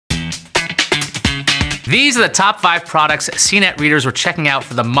These are the top 5 products CNET readers were checking out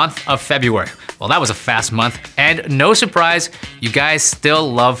for the month of February. Well, that was a fast month, and no surprise, you guys still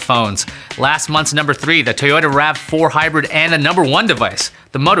love phones. Last month's number 3, the Toyota RAV4 Hybrid, and the number 1 device,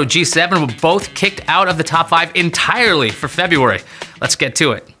 the Moto G7, were both kicked out of the top 5 entirely for February. Let's get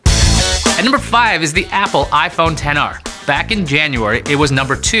to it. At number 5 is the Apple iPhone XR. Back in January, it was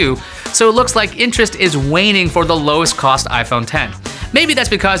number 2, so it looks like interest is waning for the lowest cost iPhone X. Maybe that's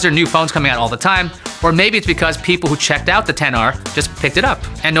because there are new phones coming out all the time, or maybe it's because people who checked out the XR just picked it up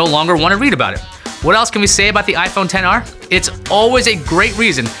and no longer want to read about it. What else can we say about the iPhone XR? It's always a great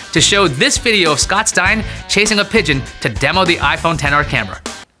reason to show this video of Scott Stein chasing a pigeon to demo the iPhone XR camera.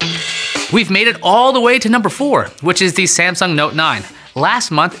 We've made it all the way to number 4, which is the Samsung Note 9.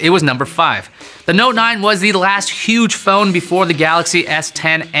 Last month, it was number 5. The Note 9 was the last huge phone before the Galaxy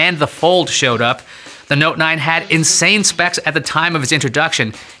S10 and the Fold showed up. The Note 9 had insane specs at the time of its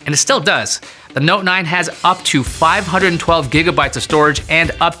introduction, and it still does. The Note 9 has up to 512 gigabytes of storage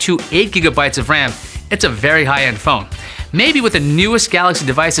and up to 8 gigabytes of RAM. It's a very high-end phone. Maybe with the newest Galaxy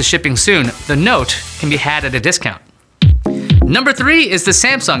devices shipping soon, the Note can be had at a discount. Number 3 is the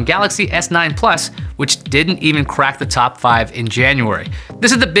Samsung Galaxy S9 Plus, which didn't even crack the top 5 in January.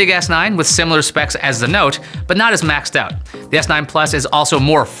 This is the big S9 with similar specs as the Note, but not as maxed out. The S9 Plus is also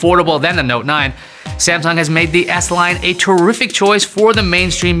more affordable than the Note 9. Samsung has made the S line a terrific choice for the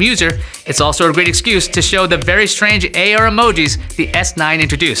mainstream user. It's also a great excuse to show the very strange AR emojis the S9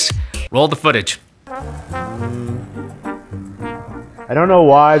 introduced. Roll the footage. I don't know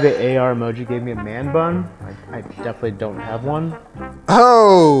why the AR emoji gave me a man bun. I definitely don't have one.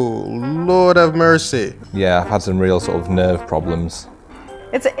 Oh, Lord have mercy. Yeah, I've had some real sort of nerve problems.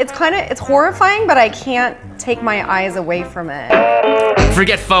 It's horrifying, but I can't take my eyes away from it.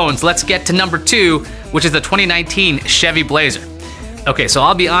 Forget phones, let's get to number 2, which is the 2019 Chevy Blazer. Okay, so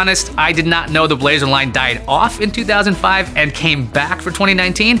I'll be honest, I did not know the Blazer line died off in 2005 and came back for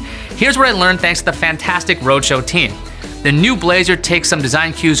 2019. Here's what I learned thanks to the fantastic Roadshow team. The new Blazer takes some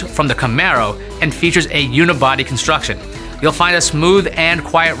design cues from the Camaro and features a unibody construction. You'll find a smooth and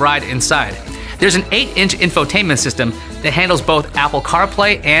quiet ride inside. There's an 8-inch infotainment system that handles both Apple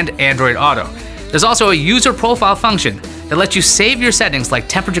CarPlay and Android Auto. There's also a user profile function that lets you save your settings like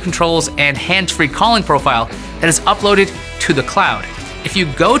temperature controls and hands-free calling profile that is uploaded to the cloud. If you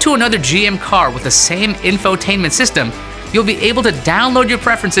go to another GM car with the same infotainment system, you'll be able to download your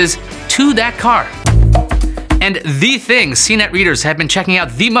preferences to that car. And the thing CNET readers have been checking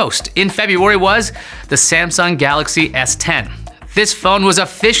out the most in February was the Samsung Galaxy S10. This phone was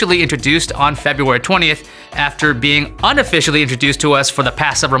officially introduced on February 20th after being unofficially introduced to us for the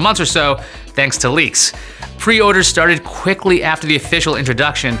past several months or so, thanks to leaks. Pre-orders started quickly after the official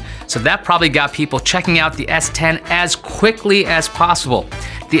introduction, so that probably got people checking out the S10 as quickly as possible.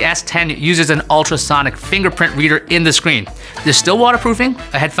 The S10 uses an ultrasonic fingerprint reader in the screen. There's still waterproofing,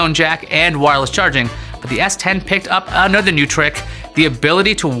 a headphone jack, and wireless charging, but the S10 picked up another new trick, the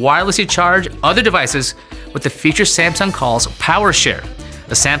ability to wirelessly charge other devices with the feature Samsung calls Power Share.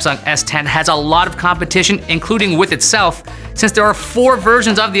 The Samsung S10 has a lot of competition, including with itself, since there are 4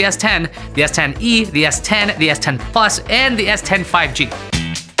 versions of the S10, the S10e, the S10, the S10 Plus, and the S10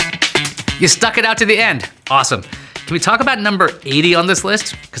 5G. You stuck it out to the end. Awesome. Can we talk about number 80 on this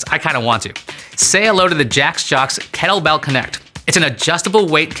list? Because I kind of want to. Say hello to the Jax Jox Kettlebell Connect. It's an adjustable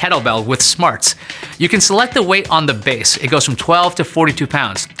weight kettlebell with smarts. You can select the weight on the base. It goes from 12 to 42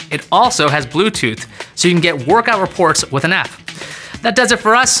 pounds. It also has Bluetooth, so you can get workout reports with an app. That does it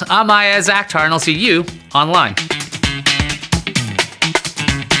for us. I'm Aya Zakhtar, and I'll see you online.